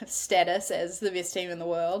like status as the best team in the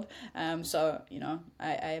world. So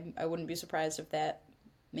I wouldn't be surprised if that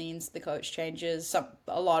means the coach changes.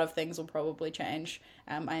 A lot of things will probably change,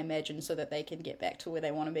 I imagine, so that they can get back to where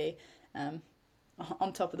they want to be,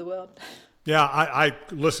 on top of the world. Yeah, I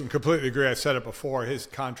listen, completely agree. I said it before. His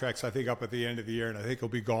contract's, I think, up at the end of the year, and I think he'll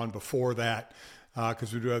be gone before that,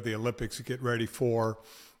 because we do have the Olympics to get ready for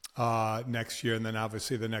next year, and then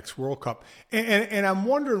obviously the next World Cup. And I'm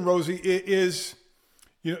wondering, Rosie,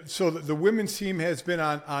 so the women's team has been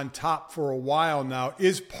on top for a while now.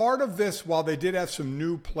 Is part of this, while they did have some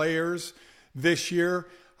new players this year,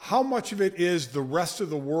 how much of it is the rest of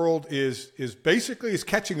the world is basically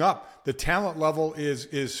catching up? The talent level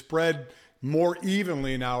is spread more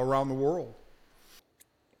evenly now around the world.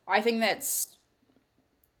 I think that's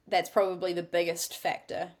probably the biggest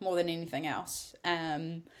factor, more than anything else.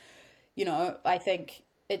 I think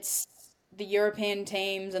it's the European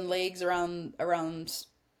teams and leagues around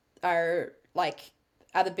are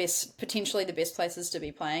the best, potentially the best places to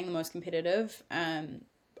be playing, the most competitive.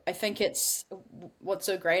 I think it's what's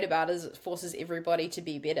so great about it is it forces everybody to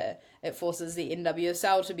be better. It forces the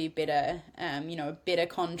NWSL to be better, better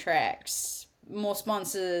contracts, more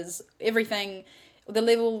sponsors, everything. The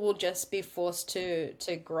level will just be forced to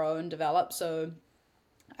grow and develop. So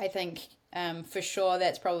I think for sure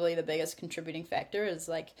that's probably the biggest contributing factor is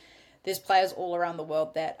like there's players all around the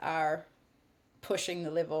world that are pushing the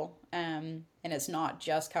level, and it's not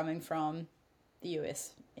just coming from the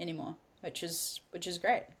US anymore, which is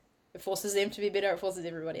great. It forces them to be better. It forces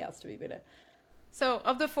everybody else to be better. So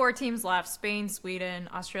of the 4 teams left, Spain, Sweden,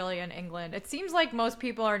 Australia, and England, it seems like most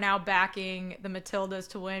people are now backing the Matildas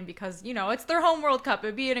to win because, it's their home World Cup.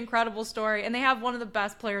 It'd be an incredible story. And they have one of the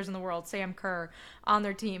best players in the world, Sam Kerr, on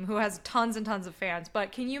their team, who has tons and tons of fans.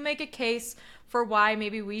 But can you make a case for why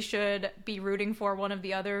maybe we should be rooting for one of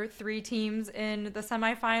the other 3 teams in the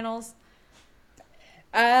semifinals?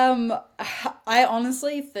 I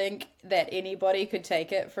honestly think that anybody could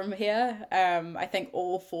take it from here. I think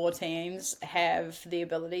all 4 teams have the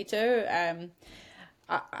ability to.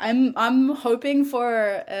 I'm hoping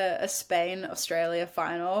for a Spain-Australia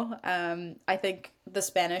final. I think the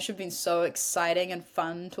Spanish have been so exciting and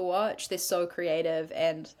fun to watch. They're so creative,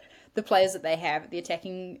 and the players that they have at the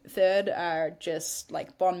attacking third are just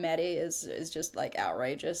like Bon Mati is just like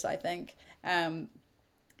outrageous, I think.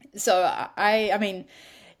 So I mean,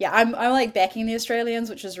 yeah, I'm like backing the Australians,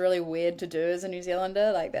 which is really weird to do as a New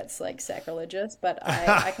Zealander. Like that's like sacrilegious, but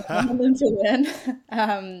I can want them to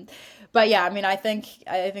win. But yeah, I mean, I think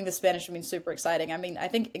the Spanish have been super exciting. I mean, I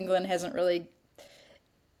think England hasn't really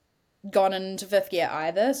gone into 5th gear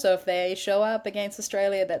either. So if they show up against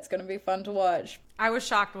Australia, that's going to be fun to watch. I was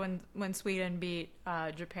shocked when Sweden beat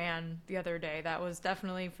Japan the other day. That was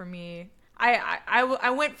definitely for me.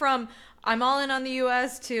 I went from I'm all in on the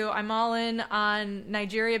U.S. to I'm all in on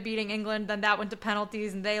Nigeria beating England. Then that went to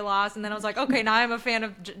penalties and they lost. And then I was like, okay, now I'm a fan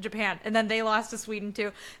of Japan. And then they lost to Sweden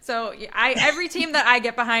too. So every team that I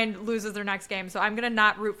get behind loses their next game. So I'm going to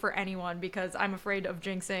not root for anyone because I'm afraid of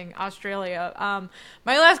jinxing Australia.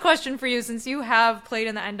 My last question for you, since you have played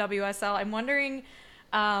in the NWSL, I'm wondering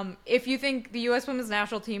if you think the U.S. women's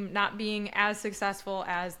national team not being as successful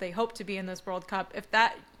as they hope to be in this World Cup, if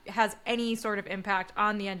that has any sort of impact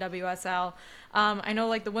on the NWSL. I know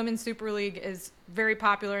like the Women's Super League is very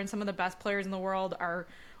popular and some of the best players in the world are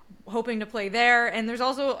hoping to play there. And there's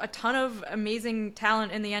also a ton of amazing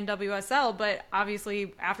talent in the NWSL, but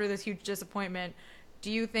obviously after this huge disappointment,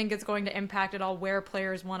 do you think it's going to impact at all where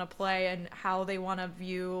players want to play and how they want to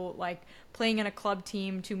view like playing in a club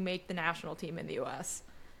team to make the national team in the US?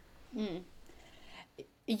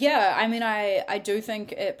 Yeah, I mean, I do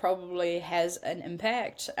think it probably has an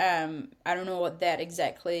impact. I don't know what that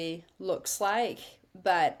exactly looks like,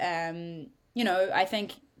 but, I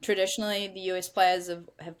think traditionally the US players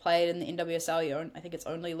have played in the NWSL. I think it's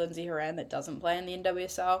only Lindsay Horan that doesn't play in the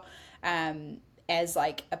NWSL, as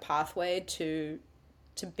like a pathway to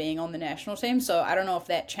being on the national team. So I don't know if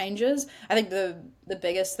that changes. I think the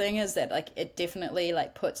biggest thing is that like it definitely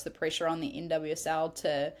like puts the pressure on the NWSL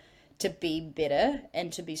to be better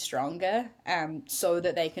and to be stronger, so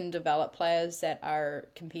that they can develop players that are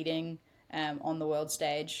competing on the world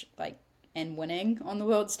stage, like, and winning on the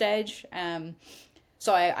world stage.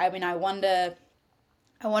 So I mean, I wonder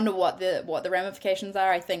what the ramifications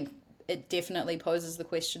are. I think it definitely poses the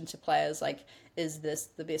question to players like, is this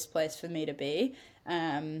the best place for me to be?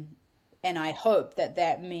 I hope that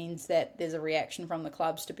that means that there's a reaction from the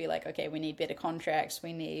clubs to be like, okay, we need better contracts,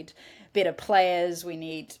 we need better players, we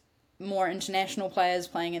need more international players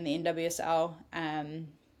playing in the NWSL.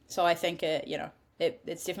 So I think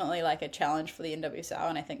it's definitely like a challenge for the NWSL,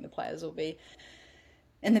 and I think the players will be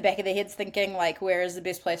in the back of their heads thinking like, where is the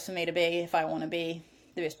best place for me to be if I want to be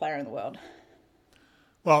the best player in the world?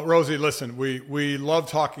 Well, Rosie, listen, we love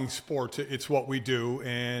talking sports. It's what we do,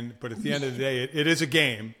 but at the end of the day, it is a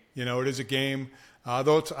game. It is a game,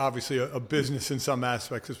 though it's obviously a business in some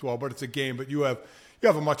aspects as well. But it's a game. But you have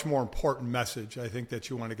a much more important message, I think,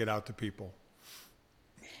 that you want to get out to people.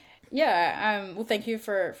 Yeah. Well, thank you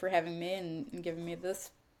for having me and giving me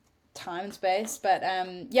this time and space. But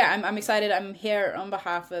I'm excited. I'm here on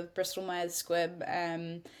behalf of Bristol Myers Squibb.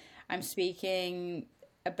 I'm speaking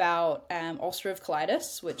about ulcerative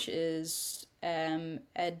colitis, which is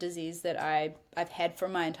a disease that I've had for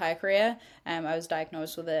my entire career. I was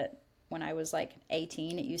diagnosed with it when I was like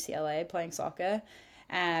 18 at UCLA playing soccer.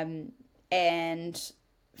 And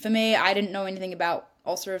for me, I didn't know anything about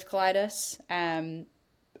ulcerative colitis.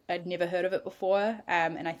 I'd never heard of it before.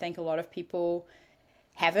 And I think a lot of people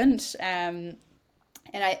haven't. And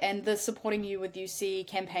the Supporting You with UC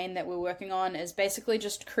campaign that we're working on is basically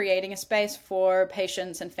just creating a space for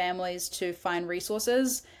patients and families to find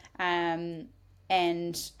resources and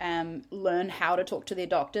learn how to talk to their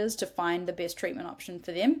doctors to find the best treatment option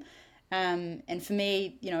for them. And for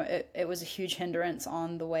me, it was a huge hindrance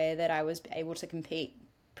on the way that I was able to compete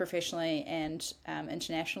professionally and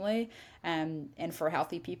internationally. And for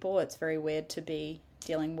healthy people, it's very weird to be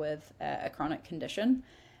dealing with a chronic condition.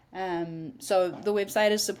 So the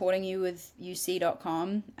website is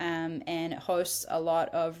supportingyouwithuc.com, and it hosts a lot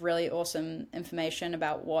of really awesome information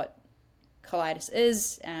about what colitis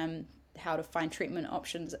is, how to find treatment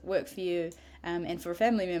options that work for you, and for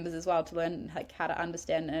family members as well to learn like how to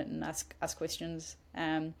understand it and ask questions.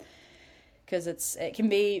 Because it can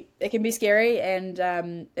be scary,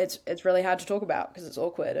 and it's really hard to talk about because it's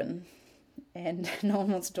awkward and no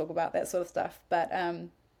one wants to talk about that sort of stuff. But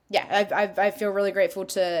I feel really grateful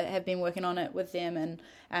to have been working on it with them, and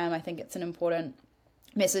I think it's an important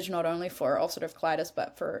message not only for ulcerative colitis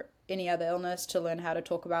but for any other illness to learn how to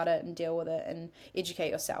talk about it and deal with it and educate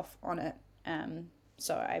yourself on it.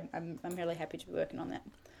 So I'm really happy to be working on that.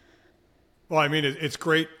 Well, I mean, it's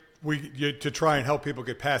great to try and help people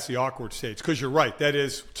get past the awkward stage, because you're right. That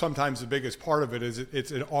is sometimes the biggest part of it is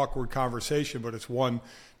it's an awkward conversation, but it's one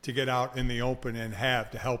to get out in the open and have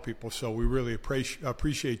to help people. So we really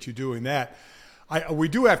appreciate you doing that. We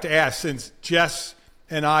do have to ask, since Jess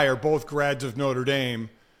and I are both grads of Notre Dame,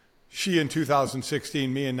 she in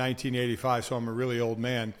 2016, me in 1985, so I'm a really old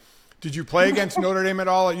man. Did you play against Notre Dame at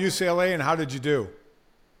all at UCLA, and how did you do?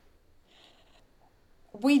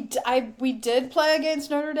 We did play against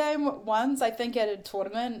Notre Dame once, I think, at a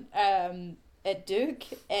tournament at Duke,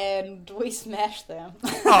 and we smashed them.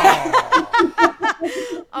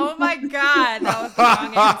 Oh my God, that was the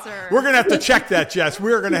wrong answer. We're going to have to check that, Jess.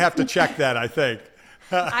 We're going to have to check that, I think.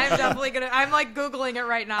 I'm definitely I'm like Googling it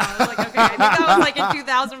right now. I was like, okay, I think that was like in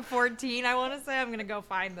 2014. I want to say I'm going to go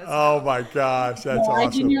find this. Oh my gosh, that's awesome. I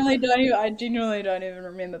genuinely don't even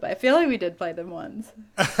remember, but I feel like we did play them once.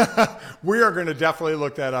 We are going to definitely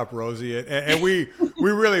look that up, Rosie, and we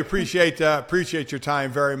really appreciate your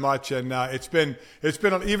time very much. And it's been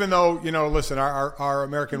even though listen, our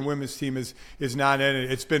American women's team is not in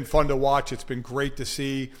it. It's been fun to watch. It's been great to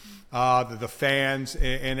see. The fans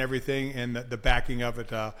and everything, and the backing of it.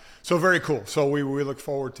 So very cool. So we look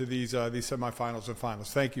forward to these semifinals and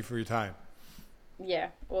finals. Thank you for your time.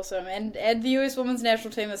 Yeah, awesome. And the US women's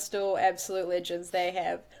national team is still absolute legends. They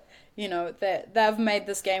have, they've made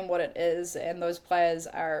this game what it is, and those players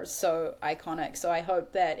are so iconic. So I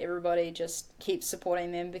hope that everybody just keeps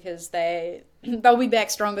supporting them, because they'll be back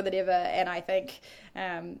stronger than ever. And I think,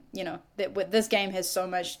 that this game has so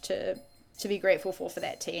much to be grateful for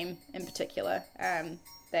that team in particular.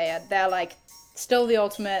 They're like still the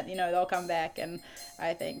ultimate. They'll come back, and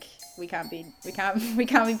I think we can't be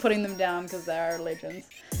putting them down, because they are legends.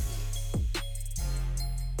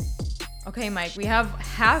 Okay, Mike, we have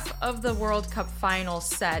half of the World Cup final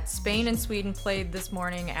set. Spain and Sweden played this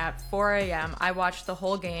morning at 4 a.m. I watched the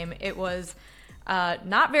whole game. It was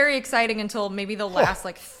not very exciting until maybe the last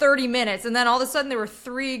 30 minutes, and then all of a sudden there were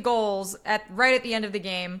 3 goals right at the end of the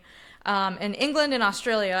game. In England and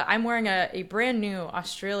Australia, I'm wearing a brand new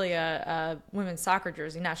Australia women's soccer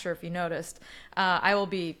jersey. Not sure if you noticed. I will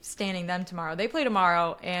be standing them tomorrow. They play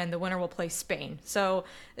tomorrow, and the winner will play Spain. So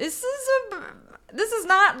this is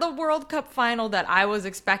not the World Cup final that I was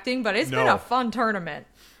expecting, but it's been a fun tournament.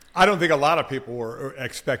 I don't think a lot of people were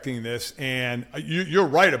expecting this, and you're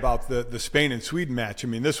right about the Spain and Sweden match. I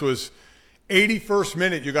mean, this was 81st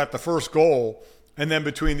minute, you got the first goal, and then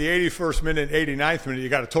between the 81st minute and 89th minute, you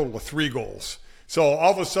got a total of 3 goals. So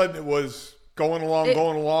all of a sudden it was going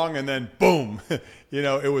along, and then boom,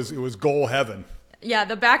 it was goal heaven. Yeah,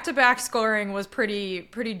 the back-to-back scoring was pretty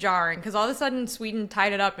jarring because all of a sudden Sweden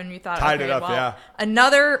tied it up, and we thought,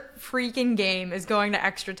 another freaking game is going to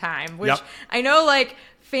extra time, which I know, like,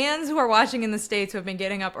 fans who are watching in the States who have been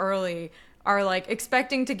getting up early are, like,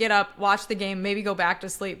 expecting to get up, watch the game, maybe go back to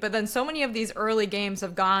sleep. But then so many of these early games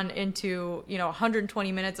have gone into,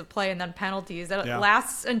 120 minutes of play and then penalties that it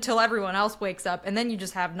lasts until everyone else wakes up, and then you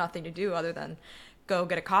just have nothing to do other than go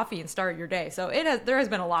get a coffee and start your day. So there has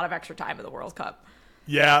been a lot of extra time in the World Cup.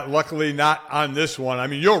 Yeah, luckily not on this one. I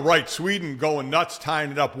mean, you're right. Sweden going nuts,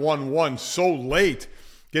 tying it up 1-1 so late,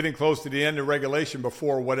 getting close to the end of regulation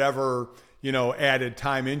before whatever, added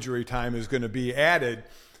time, injury time is going to be added.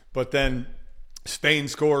 But then Spain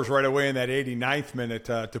scores right away in that 89th minute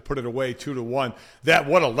to put it away 2-1.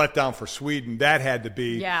 What a letdown for Sweden that had to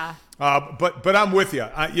be. Yeah. But I'm with you.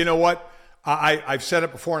 You know what? I've said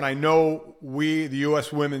it before, and I know the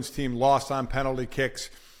U.S. women's team lost on penalty kicks.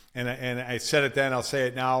 And I said it then, I'll say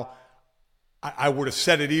it now. I would have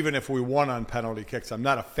said it even if we won on penalty kicks. I'm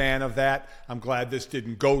not a fan of that. I'm glad this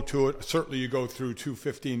didn't go to it. Certainly you go through 2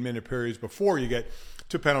 15-minute periods before you get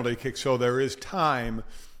to penalty kicks, so there is time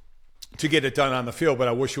to get it done on the field, but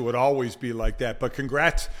I wish it would always be like that. But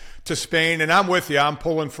congrats to Spain, and I'm with you. I'm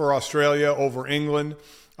pulling for Australia over England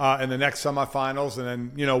in the next semifinals,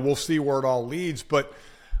 and then, we'll see where it all leads. But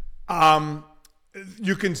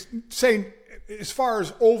you can say, as far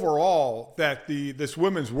as overall, that this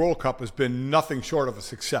Women's World Cup has been nothing short of a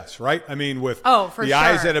success, right? I mean, with the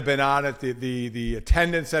eyes that have been on it, the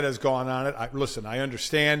attendance that has gone on it. I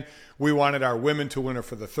understand we wanted our women to win it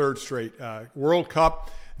for the 3rd straight World Cup.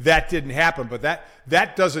 That didn't happen, but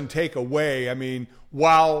that doesn't take away. I mean,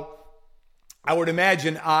 while I would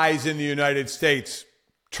imagine eyes in the United States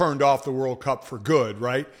turned off the World Cup for good,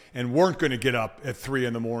 right? And weren't going to get up at 3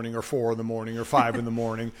 a.m. or 4 a.m. or 5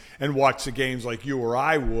 a.m. and watch the games like you or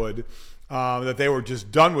I would, that they were just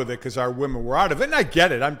done with it because our women were out of it. And I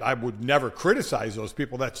get it. I would never criticize those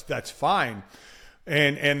people. That's fine.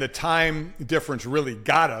 And the time difference really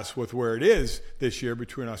got us with where it is this year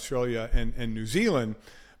between Australia and New Zealand.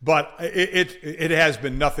 But it has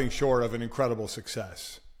been nothing short of an incredible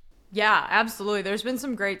success. Yeah, absolutely. There's been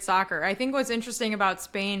some great soccer. I think what's interesting about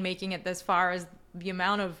Spain making it this far is the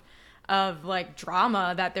amount of like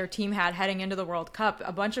drama that their team had heading into the World Cup.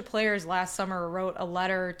 A bunch of players last summer wrote a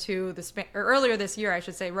letter to earlier this year, I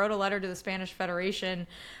should say, wrote a letter to the Spanish Federation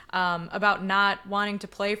about not wanting to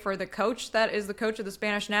play for the coach that is the coach of the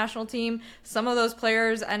Spanish national team. Some of those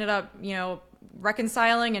players ended up,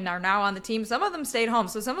 reconciling and are now on the team. Some of them stayed home.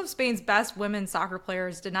 So some of Spain's best women's soccer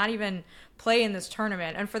players did not even play in this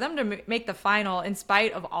tournament. And for them to make the final in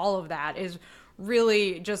spite of all of that is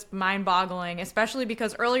really just mind-boggling, especially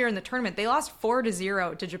because earlier in the tournament they lost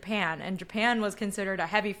 4-0 to Japan, and Japan was considered a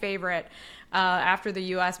heavy favorite after the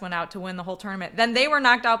U.S. went out to win the whole tournament. Then they were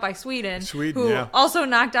knocked out by Sweden who also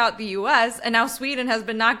knocked out the U.S., and now Sweden has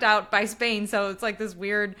been knocked out by Spain. So it's like this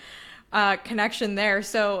weird connection there.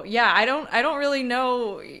 So yeah, I don't really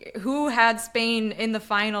know who had Spain in the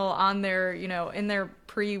final on their, in their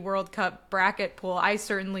pre-World Cup bracket pool. I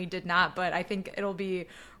certainly did not, but I think it'll be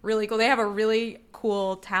really cool. They have a really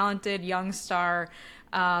cool, talented young star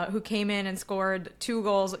who came in and scored 2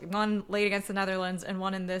 goals, one late against the Netherlands and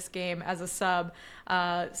one in this game as a sub,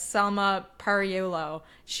 Selma Pariuelo.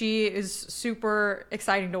 She is super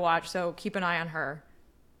exciting to watch, so keep an eye on her.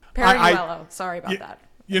 Pariuelo, sorry about that.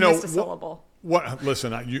 Missed a syllable.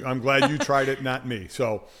 Listen, I'm glad you tried it, not me.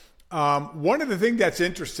 So one of the things that's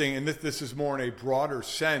interesting, and this is more in a broader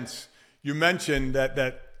sense, you mentioned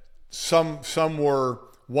that some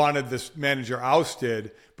wanted this manager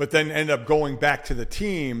ousted, but then end up going back to the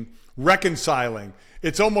team, reconciling.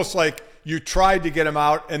 It's almost like you tried to get him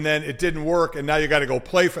out, and then it didn't work, and now you got to go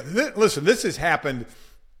play for. Listen, this has happened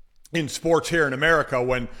in sports here in America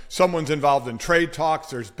when someone's involved in trade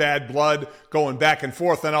talks, there's bad blood going back and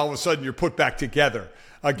forth, and all of a sudden you're put back together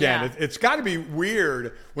again. Yeah. It's got to be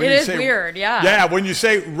weird when you say weird, yeah. Yeah, when you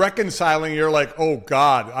say reconciling, you're like, oh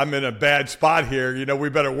God, I'm in a bad spot here. We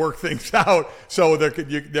better work things out so there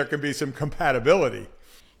can be some compatibility.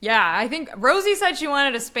 Yeah, I think Rosie said she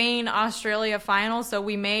wanted a Spain-Australia final, so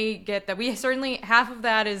we may get that. We certainly, half of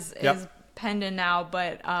that is penned in now,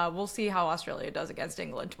 but we'll see how Australia does against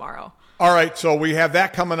England tomorrow. All right, so we have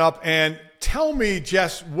that coming up. And tell me,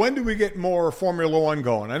 Jess, when do we get more Formula One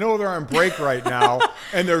going? I know they're on break right now,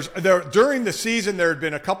 and during the season there had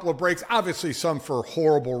been a couple of breaks, obviously some for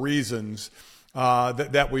horrible reasons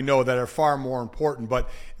that we know that are far more important. But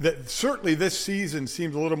certainly this season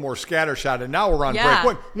seems a little more scattershot, and now we're on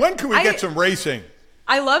break. When can we get some racing?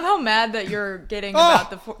 I love how mad that you're getting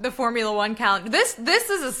about the Formula One calendar. This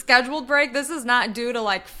is a scheduled break. This is not due to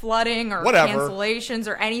like flooding or cancellations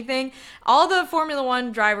or anything. All the Formula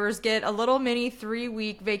One drivers get a little mini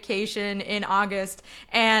 3-week vacation in August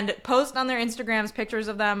and post on their Instagrams pictures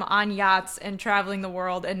of them on yachts and traveling the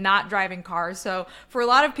world and not driving cars. So for a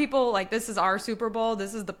lot of people, like, this is our Super Bowl.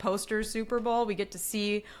 This is the poster Super Bowl. We get to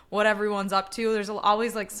see what everyone's up to. There's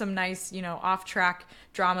always like some nice, off track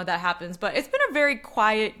drama that happens, but it's been a very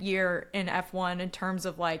quiet year in F1 in terms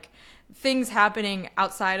of like things happening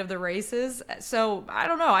outside of the races. So I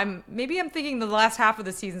don't know. I'm thinking the last half of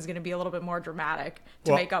the season is going to be a little bit more dramatic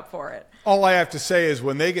to make up for it. All I have to say is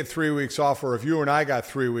when they get 3 weeks off, or if you and I got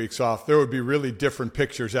 3 weeks off, there would be really different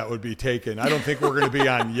pictures that would be taken. I don't think we're going to be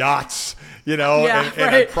on yachts, and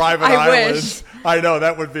on private islands. Wish. I know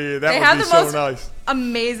that would be so nice.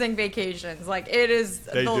 Amazing vacations. Like, it is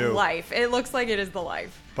the life. It looks like it is the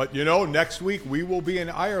life. But next week we will be in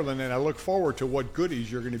Ireland, and I look forward to what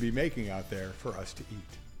goodies you're going to be making out there for us to eat.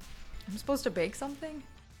 I'm supposed to bake something?